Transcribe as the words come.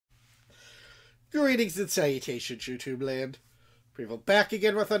Greetings and salutations, YouTube land. Prevo back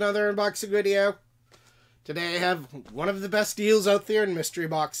again with another unboxing video. Today I have one of the best deals out there in mystery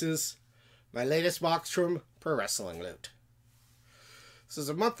boxes. My latest box from Pro Wrestling Loot. This is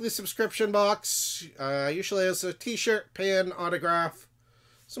a monthly subscription box. Usually has a t-shirt, pin, autograph,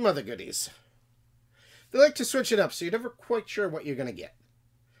 some other goodies. They like to switch it up so you're never quite sure what you're going to get.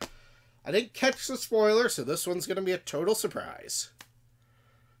 I didn't catch the spoiler, so this one's going to be a total surprise.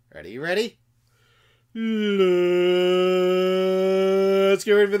 Ready? Let's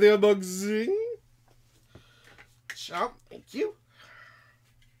get ready for the unboxing. So, thank you.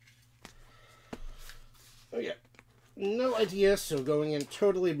 Oh yeah, no idea, so going in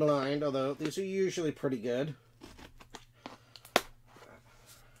totally blind, although these are usually pretty good.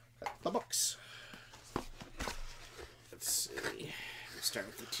 Got the box. Let's see. Let's start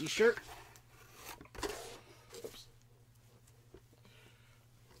with the t-shirt.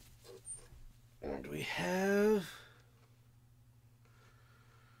 And we have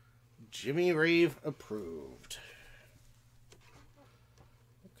Jimmy Rave approved.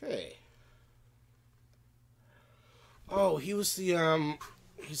 Okay. Oh, he was the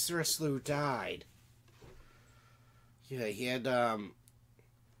he's the wrestler who died. Yeah, he had an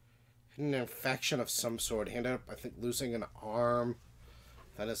infection of some sort. He ended up, I think, losing an arm,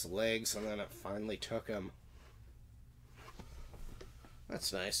 then his legs, and then it finally took him.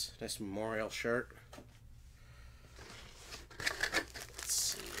 That's nice. Nice memorial shirt. Let's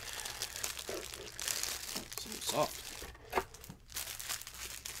see. Seems soft.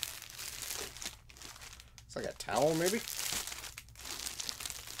 It's like a towel, maybe?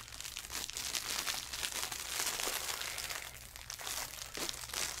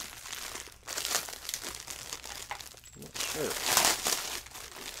 I'm not sure.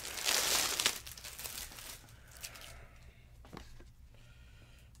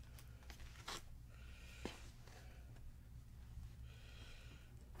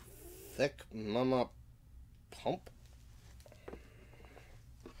 Thick Mama Pump.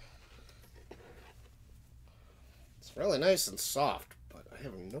 It's really nice and soft, but I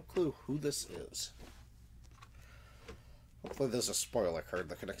have no clue who this is. Hopefully there's a spoiler card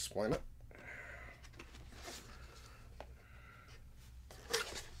that can explain it.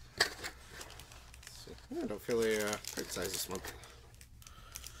 Let's see. I don't feel the print size this month.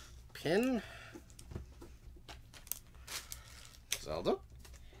 Pin. Zelda.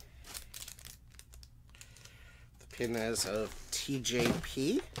 Pin as of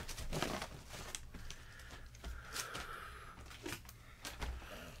TJP.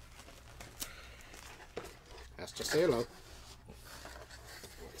 Has to say hello.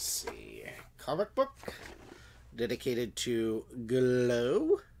 Let's see. Comic book dedicated to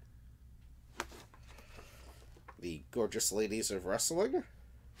Glow, the Gorgeous Ladies of Wrestling.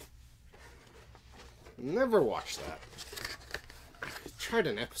 Never watched that. I tried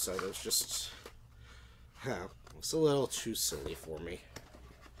an episode. It was just, it's a little too silly for me.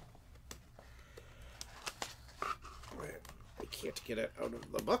 I can't get it out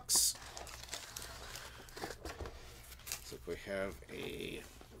of the box. So we have a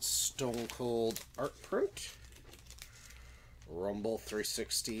Stone Cold art print. Rumble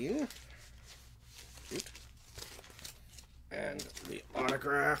 316. Cute. And the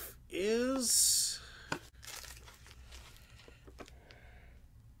autograph is...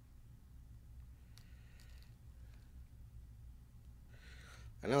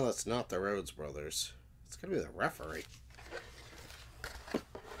 I know that's not the Rhodes Brothers. It's gonna be the referee.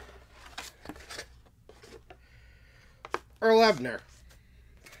 Earl Hebner.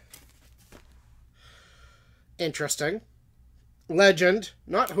 Interesting. Legend.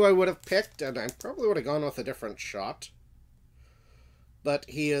 Not who I would have picked, and I probably would have gone with a different shot. But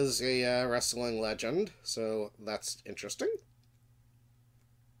he is a wrestling legend, so that's interesting.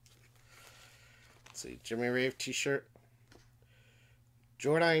 Let's see. Jimmy Rave t-shirt.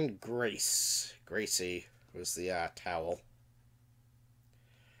 Jordynne Grace. Gracie was the towel.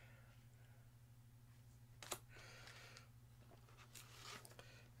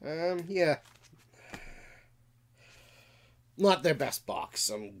 Yeah. Not their best box,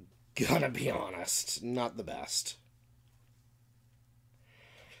 I'm gonna be honest. Not the best.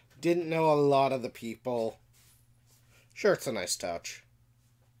 Didn't know a lot of the people. Sure, it's a nice touch.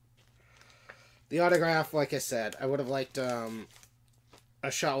 The autograph, like I said, I would have liked, a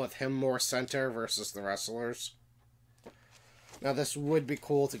shot with him more center versus the wrestlers. Now, this would be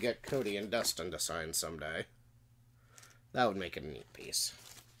cool to get Cody and Dustin to sign someday. That would make it a neat piece.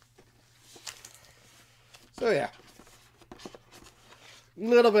 So, yeah.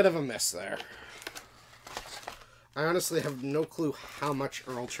 Little bit of a miss there. I honestly have no clue how much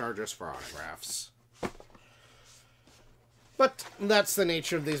Earl charges for autographs. But that's the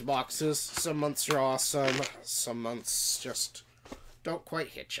nature of these boxes. Some months are awesome. Some months just don't quite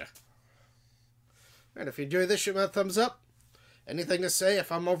hit you. And if you enjoy this, shoot me a thumbs up. Anything to say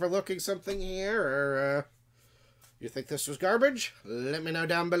if I'm overlooking something here, or you think this was garbage? Let me know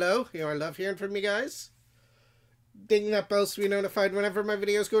down below. You know, I love hearing from you guys. Ding that bell so you're notified whenever my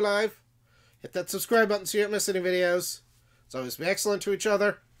videos go live. Hit that subscribe button so you don't miss any videos. Let's always be excellent to each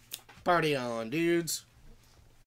other. Party on, dudes.